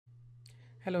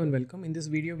Hello and welcome. In this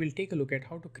video, we'll take a look at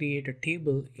how to create a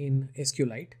table in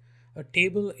SQLite. A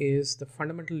table is the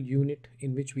fundamental unit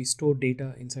in which we store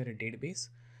data inside a database.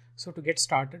 So to get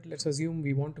started, let's assume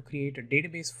we want to create a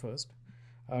database first.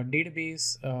 A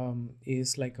database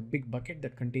is like a big bucket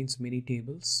that contains many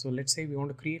tables. So let's say we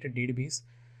want to create a database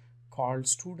called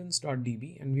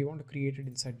students.db and we want to create it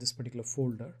inside this particular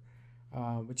folder,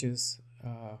 which is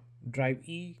drive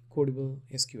E Codible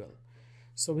SQL.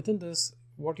 So within this,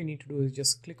 what you need to do is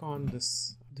just click on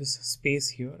this space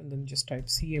here and then just type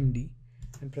cmd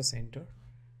and press enter.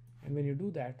 And when you do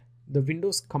that, the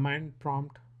Windows command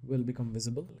prompt will become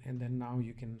visible, and then now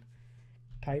you can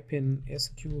type in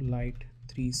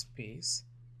SQLite3 space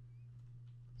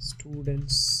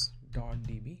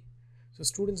students.db. So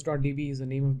students.db is the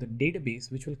name of the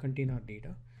database which will contain our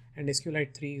data, and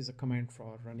SQLite3 is a command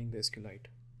for running the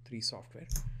SQLite3 software.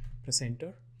 Press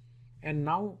enter, and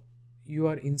now you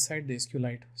are inside the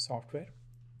SQLite software.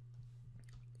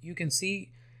 You can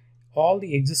see all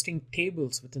the existing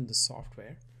tables within the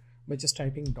software by just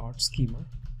typing .schema.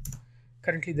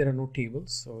 Currently there are no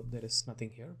tables, so there is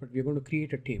nothing here, but we're going to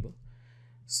create a table.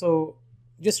 So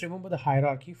just remember the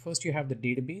hierarchy. First you have the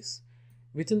database.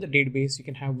 Within the database you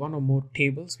can have one or more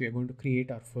tables. We are going to create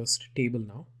our first table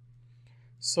now.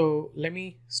 So let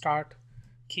me start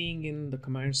keying in the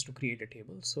commands to create a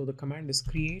table. So the command is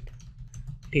create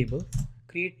table.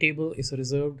 Create table is a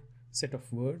reserved set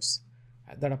of words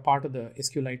that are part of the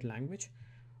SQLite language,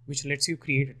 which lets you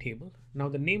create a table. Now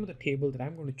the name of the table that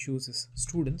I'm going to choose is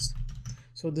students.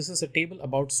 So this is a table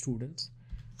about students.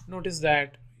 Notice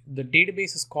that the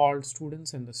database is called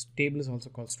students and the table is also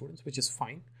called students, which is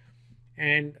fine.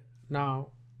 And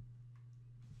now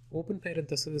open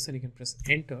parenthesis and you can press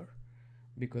enter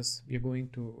because we are going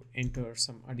to enter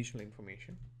some additional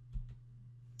information.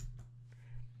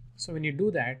 So when you do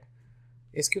that,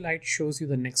 SQLite shows you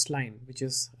the next line, which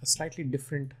is a slightly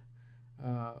different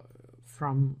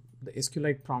from the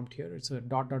SQLite prompt here. It's a ...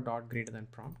 greater than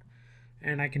prompt,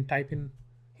 and I can type in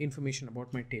information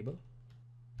about my table.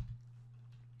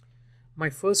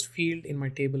 My first field in my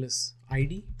table is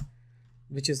ID,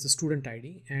 which is the student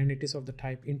ID, and it is of the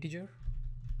type integer.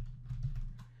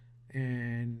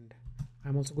 And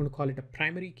I'm also going to call it a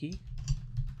primary key.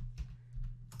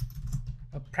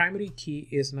 A primary key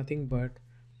is nothing but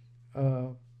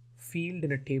a field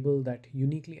in a table that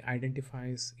uniquely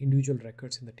identifies individual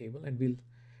records in the table, and we'll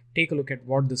take a look at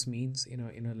what this means in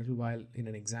a little while in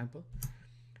an example.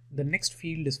 The next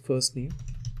field is first name,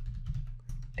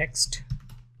 text,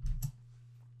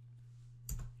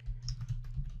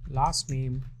 last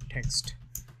name, text,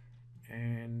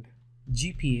 and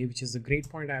GPA, which is the grade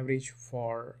point average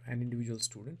for an individual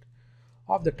student,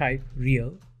 of the type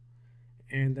real.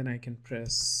 And then I can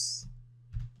press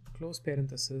close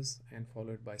parenthesis and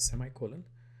follow it by semicolon.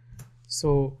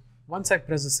 So once I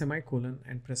press the semicolon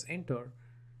and press enter,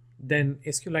 then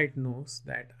SQLite knows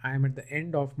that I am at the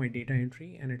end of my data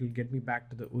entry and it will get me back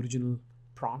to the original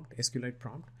prompt, SQLite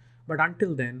prompt. But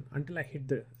until then, until I hit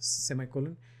the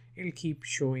semicolon, it will keep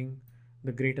showing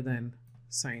the greater than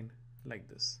sign like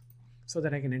this so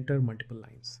that I can enter multiple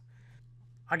lines.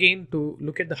 Again, to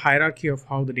look at the hierarchy of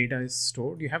how the data is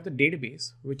stored, you have the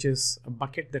database, which is a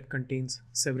bucket that contains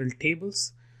several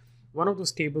tables. One of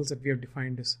those tables that we have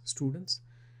defined is students.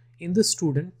 In the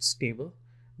students table,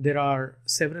 there are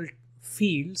several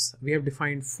fields. We have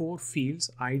defined 4 fields: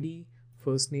 ID,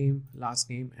 first name, last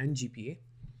name, and GPA.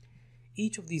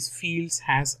 Each of these fields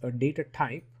has a data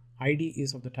type. ID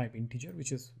is of the type integer,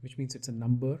 which means it's a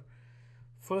number.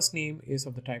 First name is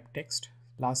of the type text.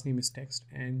 Last name is text,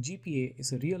 and GPA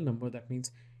is a real number. That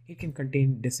means it can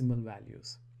contain decimal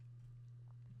values.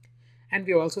 And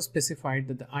we have also specified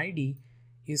that the ID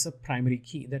is a primary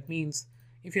key. That means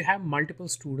if you have multiple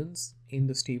students in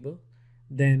this table,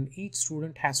 then each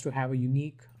student has to have a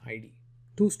unique ID.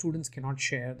 2 students cannot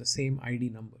share the same ID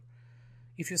number.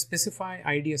 If you specify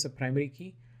ID as a primary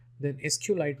key, then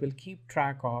SQLite will keep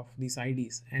track of these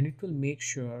IDs, and it will make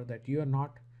sure that you are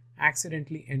not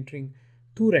accidentally entering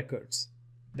 2 records,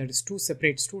 that is 2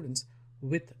 separate students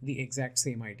with the exact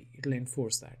same ID. It will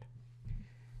enforce that.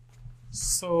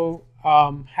 So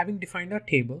having defined our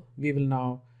table, we will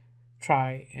now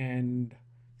try and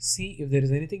see if there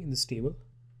is anything in this table.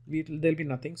 There'll be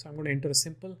nothing, so I'm going to enter a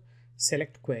simple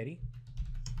select query,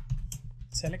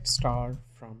 select star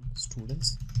from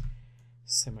students,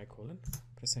 semicolon,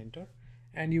 press enter,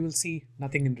 and you will see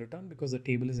nothing in return because the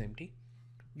table is empty.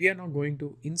 We are now going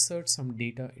to insert some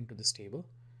data into this table.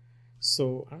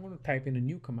 So I'm going to type in a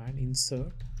new command,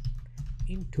 insert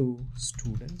into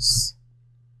students,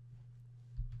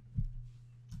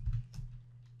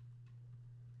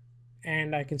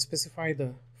 and I can specify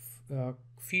the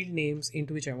field names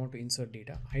into which I want to insert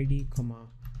data: ID, comma,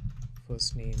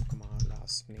 first name, comma,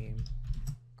 last name,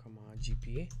 comma,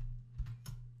 GPA.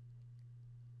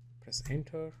 Press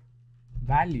enter.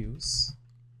 Values,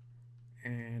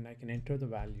 and I can enter the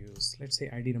values. Let's say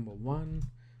ID number 1,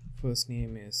 first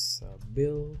name is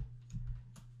Bill,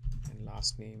 and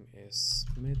last name is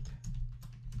Smith,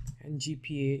 and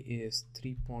GPA is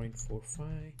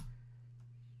 3.45,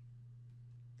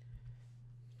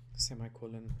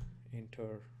 semicolon,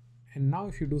 enter. And now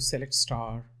if you do select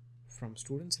star from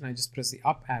students, and I just press the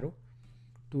up arrow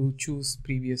to choose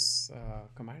previous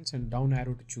commands, and down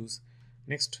arrow to choose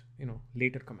next,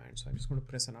 later command. So I'm just going to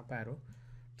press an up arrow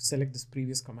to select this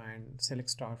previous command, select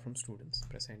star from students,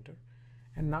 press enter.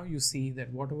 And now you see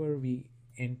that whatever we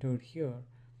entered here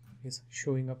is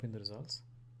showing up in the results.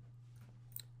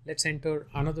 Let's enter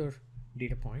another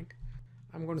data point.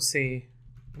 I'm going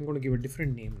to give a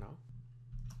different name now.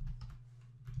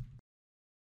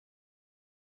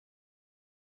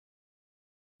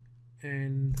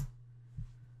 And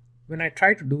when I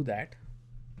try to do that,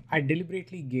 I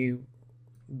deliberately gave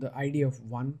the ID of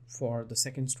 1 for the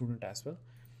second student as well.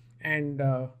 And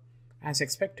as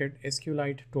expected,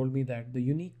 SQLite told me that the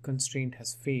unique constraint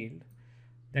has failed.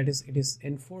 That is, it is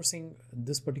enforcing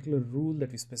this particular rule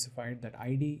that we specified, that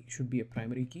ID should be a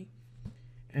primary key.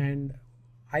 And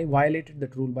I violated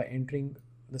that rule by entering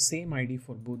the same ID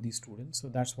for both these students. So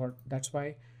that's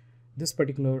why this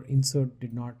particular insert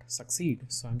did not succeed.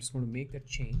 So I'm just going to make that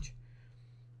change.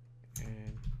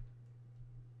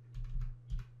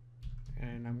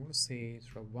 And I'm going to say,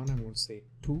 instead of 1, I'm going to say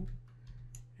 2,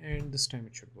 and this time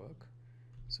it should work.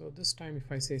 So this time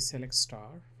if I say select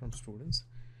star from students,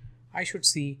 I should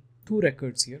see 2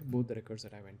 records here, both the records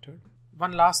that I've entered.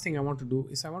 One last thing I want to do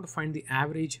is I want to find the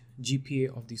average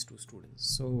GPA of these 2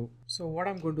 students. So what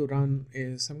I'm going to run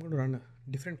is I'm going to run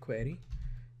a different query.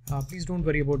 Please don't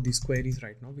worry about these queries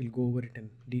right now. We'll go over it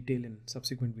in detail in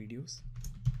subsequent videos.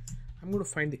 I'm going to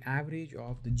find the average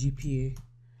of the GPA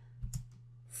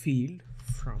field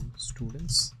from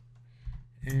students,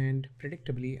 and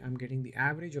predictably I'm getting the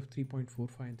average of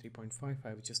 3.45 and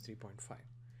 3.55, which is 3.5.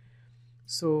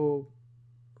 So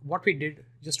what we did,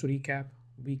 just to recap,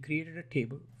 we created a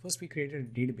table. First we created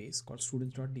a database called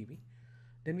students.db.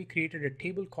 Then we created a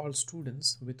table called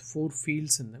students with 4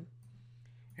 fields in them,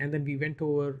 and then we went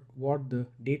over what the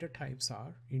data types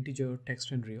are: integer,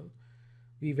 text, and real.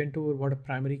 We went over what a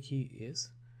primary key is,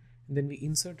 and then we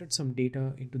inserted some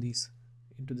data into this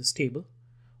table.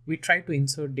 We tried to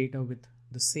insert data with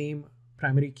the same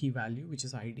primary key value, which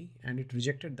is ID, and it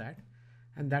rejected that.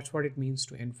 And that's what it means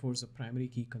to enforce a primary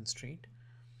key constraint.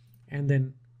 And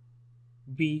then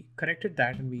we corrected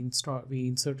that, and we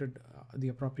inserted the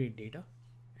appropriate data.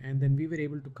 And then we were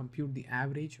able to compute the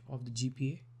average of the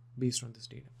GPA based on this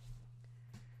data.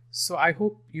 So I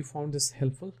hope you found this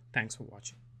helpful. Thanks for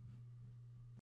watching.